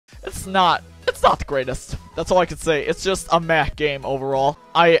it's not the greatest. That's all I can say. It's just a meh game overall.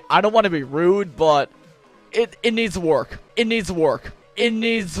 I don't want to be rude, but it needs work. It needs work. It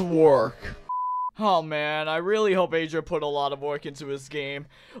needs work. Oh man, I really hope Adrian put a lot of work into his game.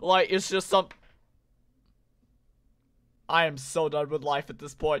 Like, it's just some... I am so done with life at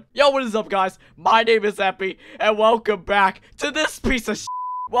this point. Yo, what is up, guys? My name is Eppy, and welcome back to this piece of shit.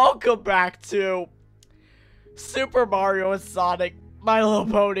 Welcome back to Super Mario and Sonic, My Little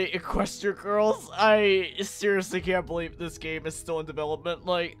Pony, Equestria Girls. I seriously can't believe this game is still in development.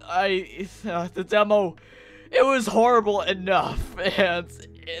 Like, the demo, it was horrible enough, and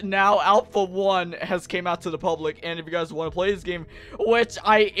now Alpha 1 has came out to the public, and if you guys want to play this game, which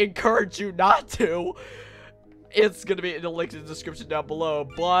I encourage you not to, it's gonna be in the link in the description down below.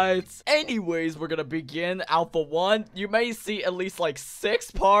 But anyways, we're gonna begin Alpha 1. You may see at least like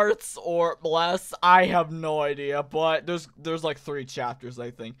 6 parts or less. I have no idea, but there's like 3 chapters,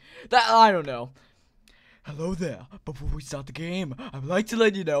 I think. That I don't know. Hello there. Before we start the game, I would like to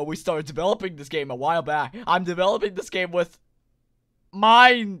let you know we started developing this game a while back. I'm developing this game with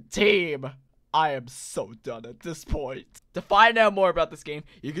my team. I am so done at this point. To find out more about this game,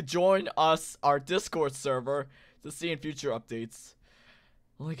 you can join our Discord server to see in future updates.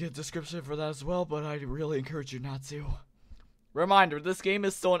 I'll link a description for that as well, but I really encourage you not to. Reminder, this game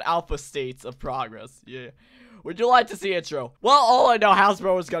is still in alpha states of progress. Yeah. Would you like to see intro? Well, all I know,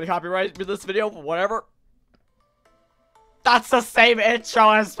 Hasbro is gonna copyright me this video, but whatever. That's the same intro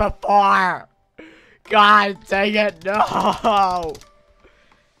as before! God dang it, no!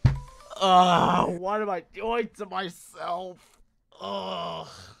 What am I doing to myself? Ugh.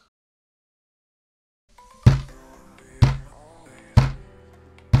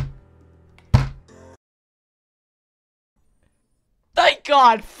 Thank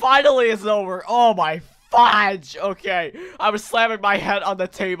God, finally it's over. Oh my fudge. Okay, I was slamming my head on the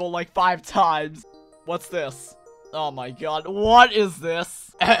table like 5 times. What's this? Oh my God, what is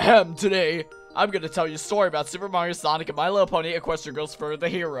this? Today, I'm gonna tell you a story about Super Mario, Sonic, and My Little Pony Equestria Girls for the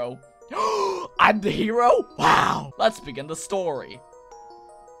hero. I'm the hero? Wow. Let's begin the story.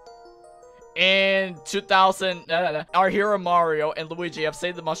 In 2000, our hero Mario and Luigi have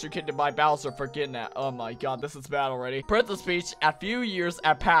saved the Mushroom Kingdom by Bowser for kidnap. Oh my God, this is bad already. Princess Peach, a few years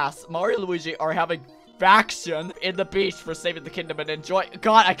have passed. Mario and Luigi are having faction in the beach for saving the kingdom and enjoy.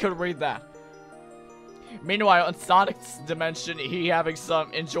 God, I couldn't read that. Meanwhile, in Sonic's dimension, he having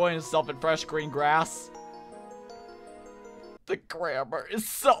enjoying himself in fresh green grass. The grammar is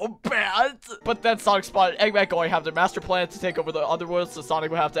so bad. But then Sonic spotted Eggman going to have their master plan to take over the Underworld, so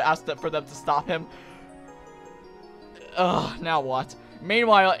Sonic will have to ask for them to stop him. Now what?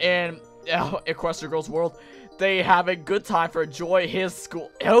 Meanwhile, in Equestria Girls' world, they have a good time for enjoy his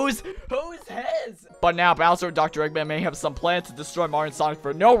school. Who's his? But now Bowser and Dr. Eggman may have some plan to destroy Mario and Sonic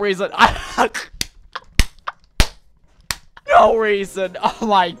for no reason. No reason. Oh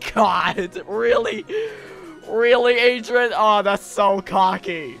my God. Really? Really, Adrian? Oh, that's so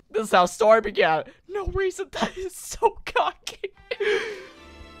cocky. This is how story began. No reason. That is so cocky.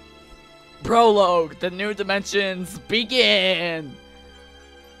 Prologue. The new dimensions begin.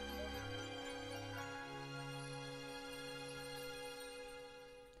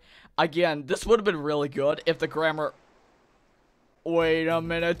 Again, this would have been really good if the grammar... Wait a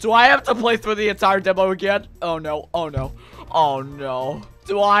minute. Do I have to play through the entire demo again? Oh no. Oh no. Oh no.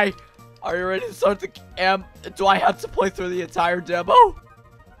 Do I... Are you ready to start the do I have to play through the entire demo?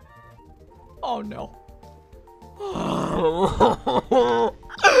 Oh no. No!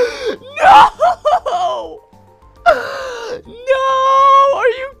 No! Are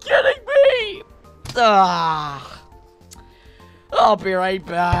you kidding me? I'll be right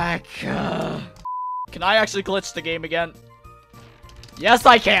back. Can I actually glitch the game again? Yes,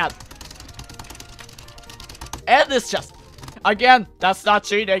 I can. And this just... Again, that's not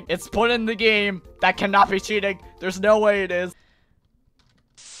cheating. It's put in the game. That cannot be cheating. There's no way it is.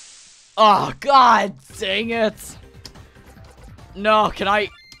 Oh, God dang it. No, can I...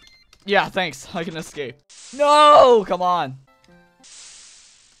 Yeah, thanks. I can escape. No, come on.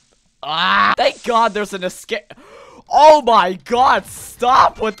 Ah, thank God there's an escape. Oh my God,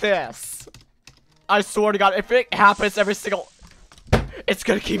 stop with this. I swear to God, if it happens every single... It's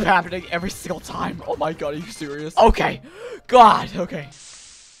gonna keep happening every single time. Oh my God, are you serious? Okay. God, okay.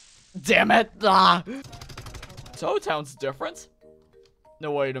 Damn it. Toad Town's different?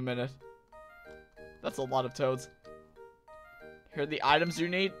 No, wait a minute. That's a lot of toads. Here are the items you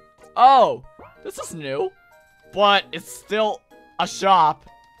need. Oh, this is new. But it's still a shop.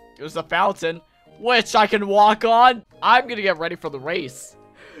 There's a fountain, which I can walk on. I'm gonna get ready for the race.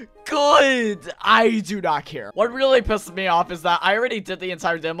 Good. I do not care. What really pisses me off is that I already did the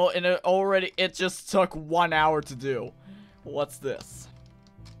entire demo and it just took 1 hour to do. What's this?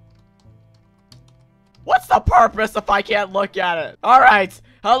 What's the purpose if I can't look at it? Alright.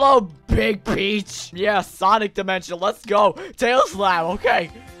 Hello, Big Peach. Yeah, Sonic Dimension. Let's go. Tail Slam. Okay.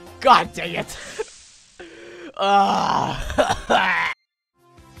 God dang it.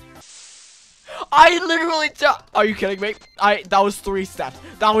 I literally are you kidding me? That was 3 steps.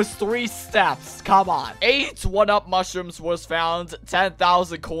 That was 3 steps. Come on. 8 1-up mushrooms was found.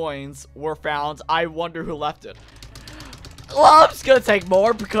 10,000 coins were found. I wonder who left it. Well, I'm just gonna take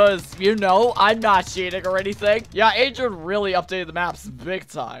more because, you know, I'm not cheating or anything. Yeah, Adrian really updated the maps big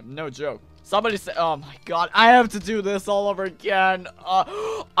time. No joke. Somebody said, oh my god, I have to do this all over again.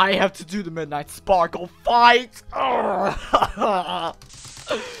 I have to do the Midnight Sparkle fight. Oh,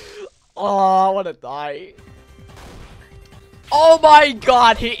 I wanna die. Oh my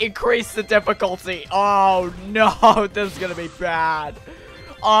god, he increased the difficulty. Oh no, this is gonna be bad.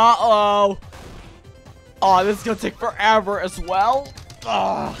 Uh-oh. Oh, this is gonna take forever as well.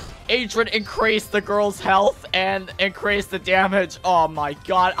 Ugh. Adrian increased the girl's health and increased the damage. Oh my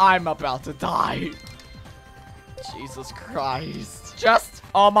god, I'm about to die. Jesus Christ. Just,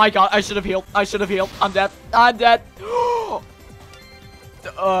 oh my god, I should have healed. I should have healed. I'm dead. I'm dead.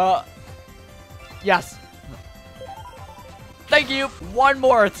 Yes. Thank you. One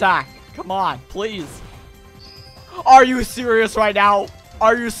more attack. Come on, please. Are you serious right now?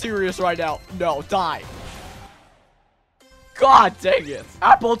 Are you serious right now? No, die. God dang it.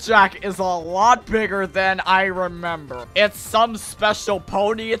 Applejack is a lot bigger than I remember. It's some special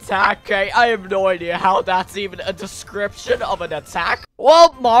pony attack. Okay, I have no idea how that's even a description of an attack.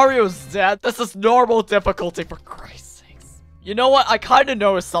 Well, Mario's dead. This is normal difficulty, for Christ's sakes. You know what? I kind of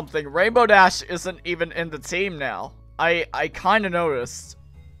noticed something. Rainbow Dash isn't even in the team now. I kind of noticed.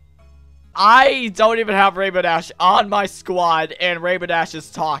 I don't even have Rainbow Dash on my squad, and Rainbow Dash is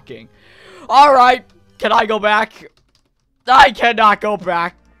talking. Alright, can I go back? I cannot go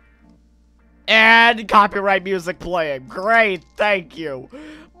back. And copyright music playing. Great, thank you.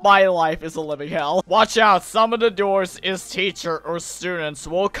 My life is a living hell. Watch out, some of the doors is teacher or students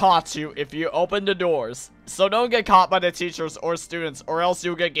will caught you if you open the doors. So don't get caught by the teachers or students or else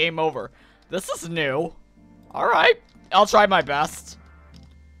you'll get game over. This is new. Alright, I'll try my best.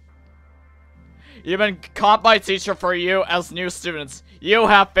 You've been caught by teacher for you as new students. You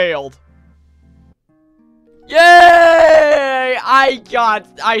have failed. Yay!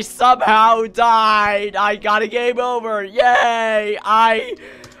 I somehow died. I got a game over. Yay!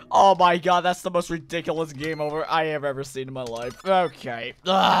 Oh my god, that's the most ridiculous game over I have ever seen in my life. Okay.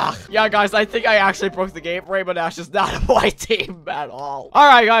 Ugh. Yeah, guys, I think I actually broke the game. Rainbow Dash is not on my team at all.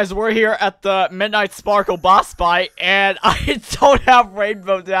 Alright, guys, we're here at the Midnight Sparkle boss fight, and I don't have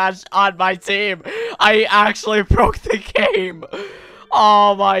Rainbow Dash on my team. I actually broke the game.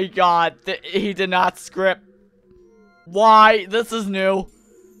 Oh my god. He did not script. Why? This is new.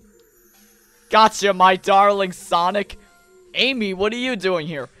 Gotcha, my darling Sonic. Amy, what are you doing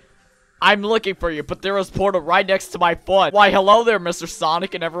here? I'm looking for you, but there is a portal right next to my foot. Why, hello there, Mr.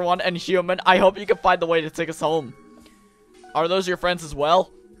 Sonic and everyone and human. I hope you can find the way to take us home. Are those your friends as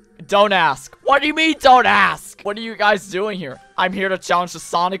well? Don't ask. What do you mean, don't ask? What are you guys doing here? I'm here to challenge the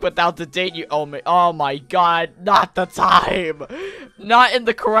Sonic without the date you owe me. Oh my god, not the time. Not in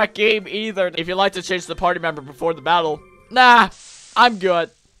the correct game either. If you'd like to change the party member before the battle. Nah, I'm good.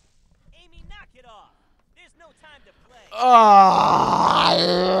 Amy, knock it off. There's no time to play.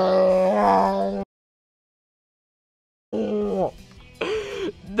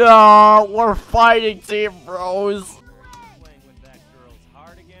 No, we're fighting, Team Bros.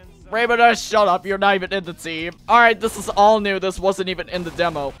 Rainbow Dash, shut up. You're not even in the team. Alright, this is all new. This wasn't even in the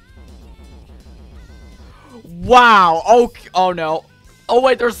demo. Wow. Okay. Oh, no. Oh,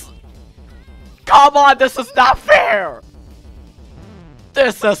 wait, there's... Come on, this is not fair.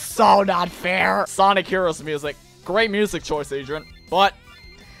 This is so not fair. Sonic Heroes music. Great music choice, Adrian. But,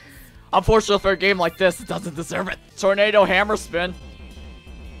 unfortunately for a game like this, it doesn't deserve it. Tornado Hammer Spin.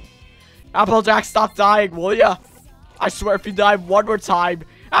 Applejack, stop dying, will ya? I swear if you die one more time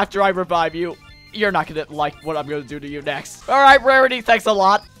after I revive you, you're not gonna like what I'm gonna do to you next. Alright, Rarity, thanks a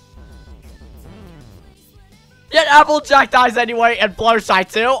lot. Yet Applejack dies anyway, and Fluttershy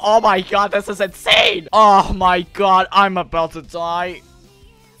too. Oh my god, this is insane. Oh my god, I'm about to die.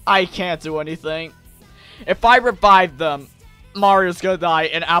 I can't do anything. If I revive them, Mario's gonna die,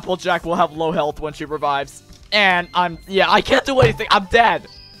 and Applejack will have low health when she revives. And yeah, I can't do anything. I'm dead.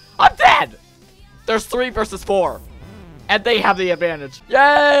 I'm dead. There's 3 versus 4. and they have the advantage. Yay!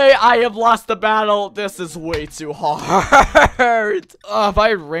 I have lost the battle. This is way too hard. If I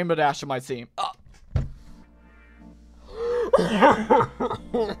had Rainbow Dash on my team. I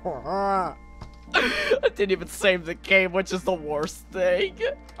didn't even save the game, which is the worst thing.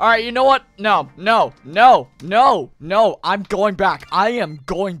 Alright, you know what? No. I'm going back. I am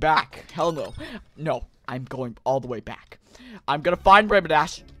going back. Hell no. No, I'm going all the way back. I'm gonna find Rainbow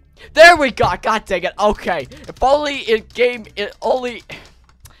Dash. There we go. God dang it. Okay. If only it only...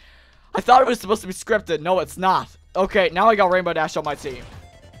 I thought it was supposed to be scripted. No, it's not. Okay, now I got Rainbow Dash on my team.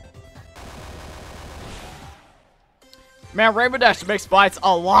 Man, Rainbow Dash makes fights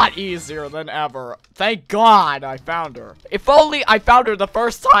a lot easier than ever. Thank God I found her. If only I found her the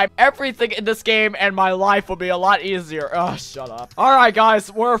first time, everything in this game and my life would be a lot easier. Ugh, shut up. Alright, guys,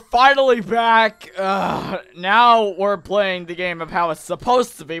 we're finally back. Now we're playing the game of how it's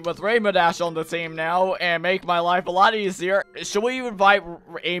supposed to be with Rainbow Dash on the team now and make my life a lot easier. Should we invite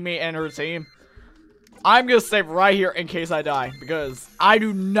Amy and her team? I'm gonna save right here in case I die, because I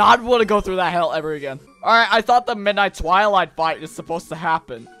do not want to go through that hell ever again. Alright, I thought the Midnight Twilight fight is supposed to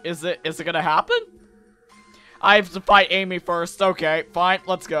happen. Is it gonna happen? I have to fight Amy first. Okay, fine,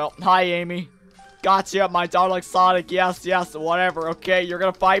 let's go. Hi, Amy. Gotcha, my darling Sonic. Yes, whatever. Okay, you're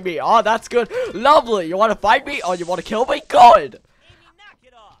gonna fight me. Oh, that's good. Lovely. You wanna fight me? Oh, you wanna kill me? Good. Amy, knock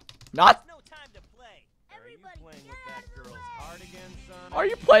it off. Not. No time to play. Are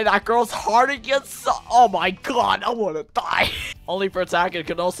you playing that girl's heart against? Oh my God, I wanna die. Only for attack. It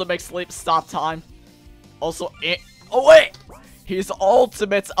can also make sleep stop time. Also, oh wait, he's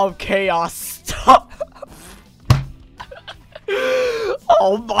ultimate of chaos stuff.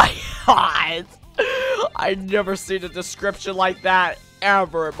 Oh my God, I've never seen a description like that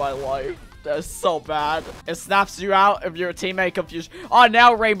ever in my life. That's so bad. It snaps you out if your teammate confused. Oh,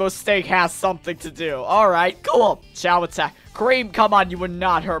 now Rainbow Steak has something to do. All right, cool. Chow attack. Cream, come on, you would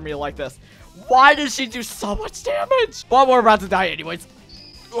not hurt me like this. Why did she do so much damage? Well, we're about to die anyways.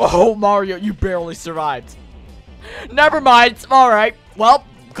 Oh, Mario, you barely survived. Never mind. All right. Well,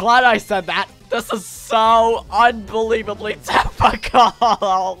 glad I said that. This is so unbelievably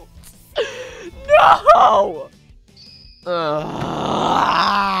difficult. No.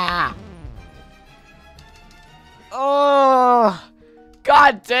 Oh,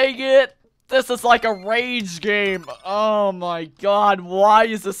 God dang it. This is like a rage game. Oh my God. Why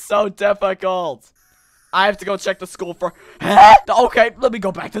is this so difficult? I have to go check the school for... Okay, let me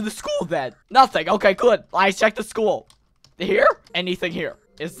go back to the school then. Nothing. Okay, good. I checked the school. Here? Anything here?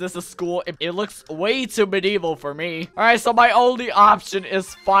 Is this a school? It looks way too medieval for me. Alright, so my only option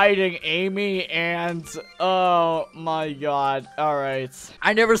is fighting Amy and... Oh my God. Alright.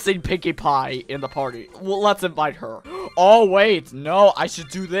 I never seen Pinkie Pie in the party. Well, let's invite her. Oh, wait. No, I should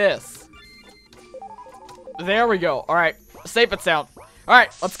do this. There we go. Alright. Safe and sound.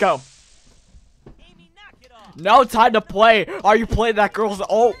 Alright, let's go. No time to play. Are you playing that girl's...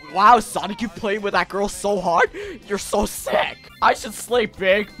 Oh, wow, Sonic, you played with that girl so hard. You're so sick. I should slay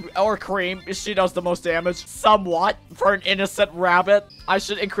Big or Cream. She does the most damage. Somewhat. For an innocent rabbit. I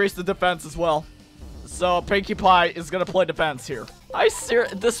should increase the defense as well. So, Pinkie Pie is gonna play defense here.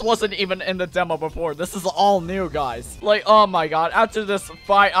 This wasn't even in the demo before. This is all new, guys. Like, oh my God. After this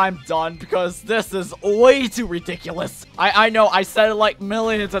fight, I'm done because this is way too ridiculous. I know, I said it like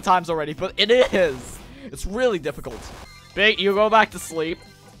millions of times already, but it is. It's really difficult. Big, you go back to sleep.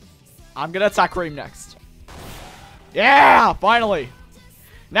 I'm gonna attack Cream next. Yeah, finally.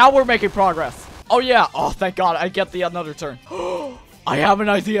 Now we're making progress. Oh yeah. Oh, thank God. I get the another turn. I have an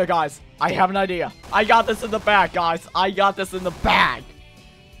idea, guys. I have an idea. I got this in the bag, guys. I got this in the bag.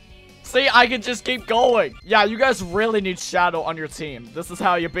 See, I can just keep going. Yeah, you guys really need Shadow on your team. This is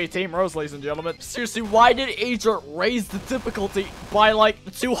how you beat Team Rose, ladies and gentlemen. Seriously, why did Agent raise the difficulty by like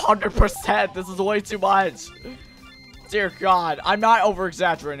 200%? This is way too much. Dear God, I'm not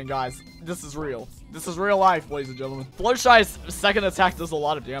over-exaggerating, guys. This is real. This is real life, ladies and gentlemen. Fluttershy's second attack does a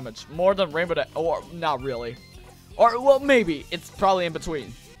lot of damage. More than Rainbow Dash, or not really. Or, well, maybe. It's probably in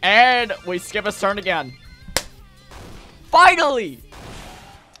between. And we skip his turn again. Finally!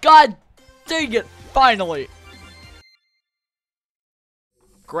 God dang it, finally.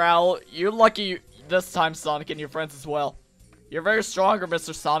 Growl, you're lucky this time, Sonic, and your friends as well. You're very strong,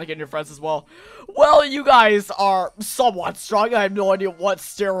 Mr. Sonic, and your friends as well. Well, you guys are somewhat strong. I have no idea what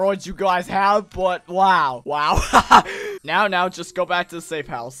steroids you guys have, but wow. Wow. Now, just go back to the safe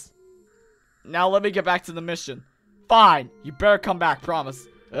house. Now, let me get back to the mission. Fine. You better come back, promise.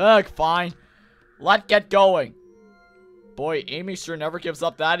 Ugh, fine. Let's get going. Boy, Amy sure never gives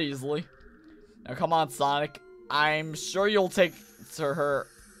up that easily. Now, come on, Sonic. I'm sure you'll take to her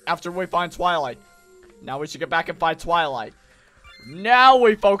after we find Twilight. Now we should get back and find Twilight. Now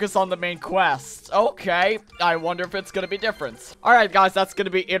we focus on the main quest. Okay, I wonder if it's gonna be different. Alright guys, that's gonna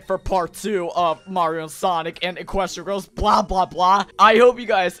be it for part 2 of Mario and Sonic and Equestria Girls, blah blah blah. I hope you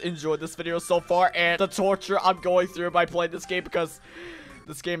guys enjoyed this video so far and the torture I'm going through by playing this game, because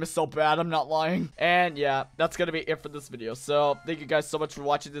this game is so bad, I'm not lying. And yeah, that's gonna be it for this video. So thank you guys so much for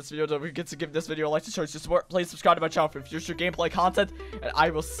watching this video. Don't forget to give this video a like to show your support. Please subscribe to my channel for future gameplay content, and I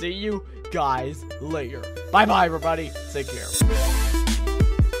will see you guys later. Bye bye everybody, take care.